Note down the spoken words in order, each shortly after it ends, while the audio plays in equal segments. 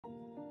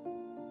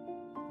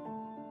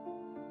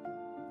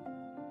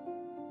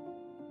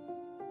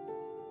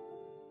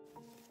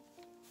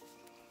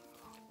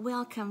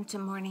Welcome to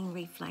Morning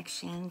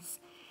Reflections.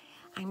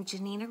 I'm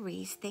Janina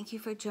Reese. Thank you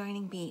for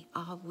joining me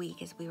all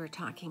week as we were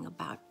talking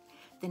about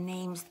the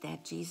names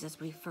that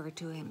Jesus referred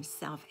to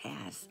himself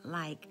as,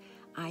 like,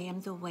 I am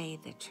the way,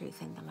 the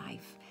truth, and the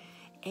life.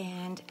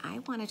 And I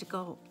wanted to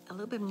go a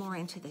little bit more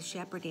into the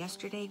shepherd.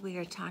 Yesterday we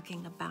were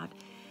talking about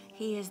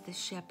he is the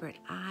shepherd.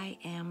 I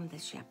am the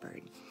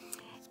shepherd.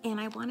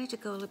 And I wanted to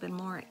go a little bit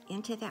more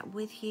into that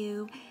with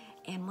you.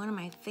 And one of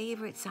my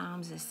favorite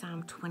Psalms is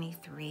Psalm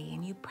 23,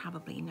 and you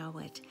probably know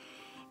it.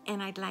 And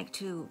I'd like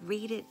to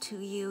read it to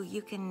you.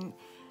 You can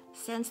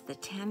sense the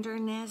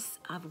tenderness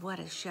of what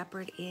a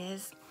shepherd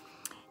is.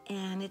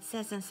 And it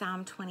says in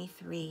Psalm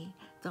 23,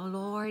 "The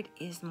Lord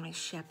is my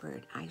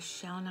shepherd, I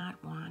shall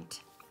not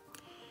want.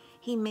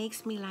 He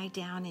makes me lie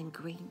down in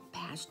green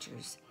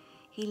pastures.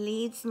 He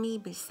leads me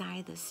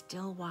beside the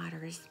still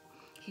waters.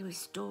 He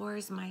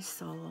restores my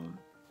soul.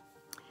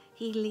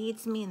 He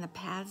leads me in the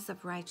paths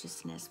of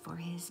righteousness for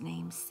his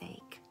name's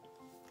sake.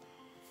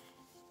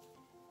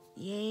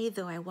 Yea,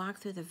 though I walk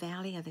through the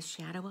valley of the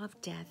shadow of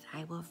death,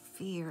 I will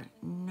fear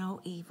no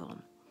evil.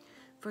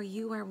 For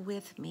you are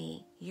with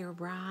me, your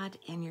rod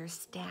and your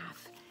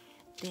staff,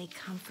 they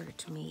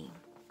comfort me.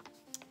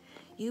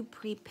 You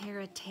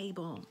prepare a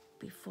table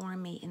before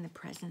me in the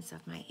presence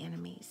of my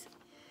enemies.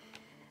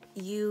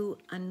 You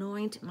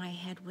anoint my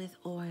head with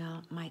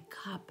oil, my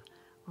cup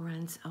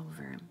runs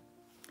over.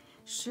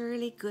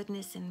 Surely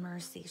goodness and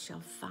mercy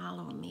shall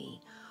follow me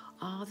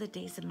all the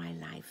days of my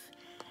life,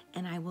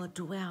 and I will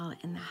dwell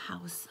in the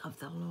house of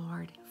the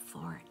Lord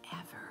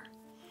forever."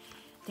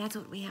 That's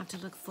what we have to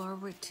look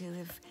forward to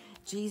if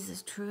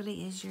Jesus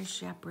truly is your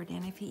shepherd.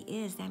 And if he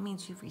is, that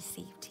means you've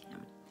received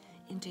him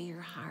into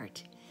your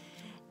heart.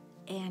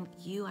 And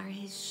you are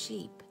his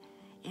sheep,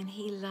 and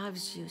he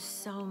loves you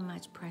so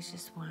much,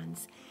 precious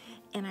ones.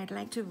 And I'd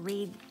like to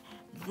read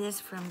this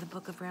from the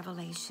book of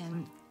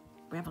Revelation.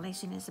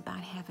 Revelation is about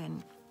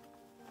heaven.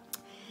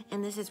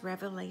 And this is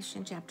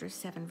Revelation chapter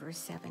 7, verse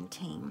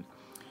 17.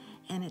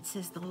 And it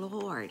says, "The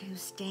Lord who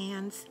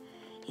stands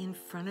in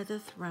front of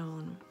the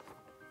throne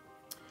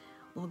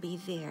will be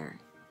their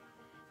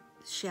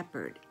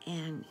shepherd,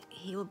 and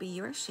he will be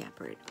your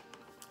shepherd.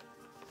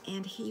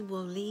 And he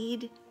will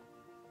lead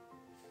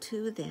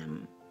to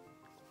them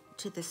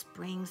to the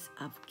springs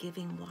of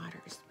giving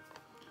waters.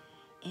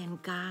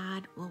 And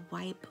God will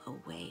wipe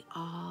away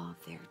all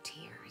their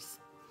tears."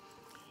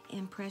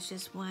 And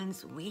precious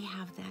ones, we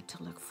have that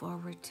to look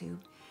forward to.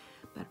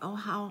 But oh,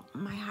 how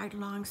my heart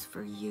longs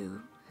for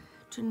you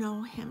to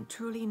know him,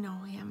 truly know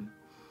him,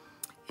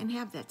 and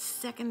have that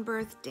second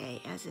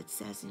birthday, as it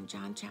says in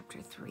John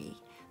chapter 3,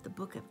 the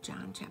book of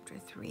John chapter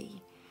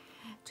 3,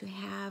 to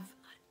have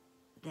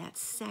that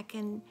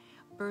second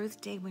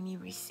birthday when you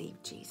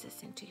receive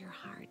Jesus into your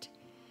heart.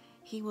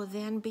 He will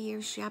then be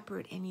your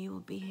shepherd, and you will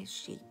be his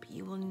sheep.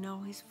 You will know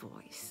his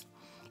voice,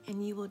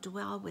 and you will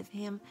dwell with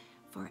him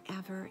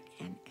forever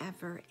and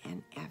ever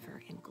and ever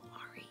in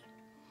glory.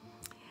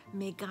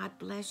 May God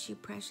bless you,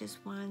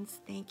 precious ones.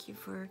 Thank you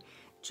for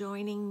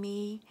joining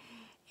me,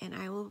 and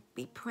I will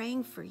be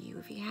praying for you.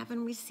 If you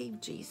haven't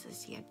received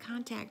Jesus yet,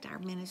 contact our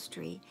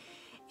ministry,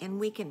 and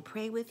we can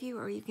pray with you,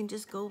 or you can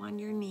just go on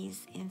your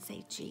knees and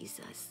say,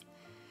 "Jesus,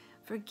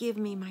 forgive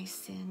me my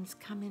sins.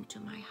 Come into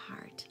my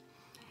heart.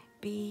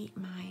 Be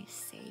my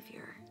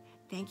Savior.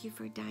 Thank you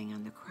for dying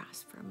on the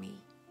cross for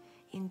me.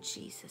 In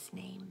Jesus'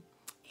 name,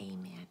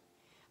 amen."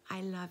 I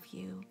love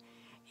you,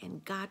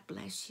 and God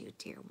bless you,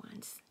 dear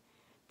ones.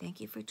 Thank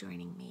you for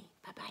joining me.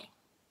 Bye-bye.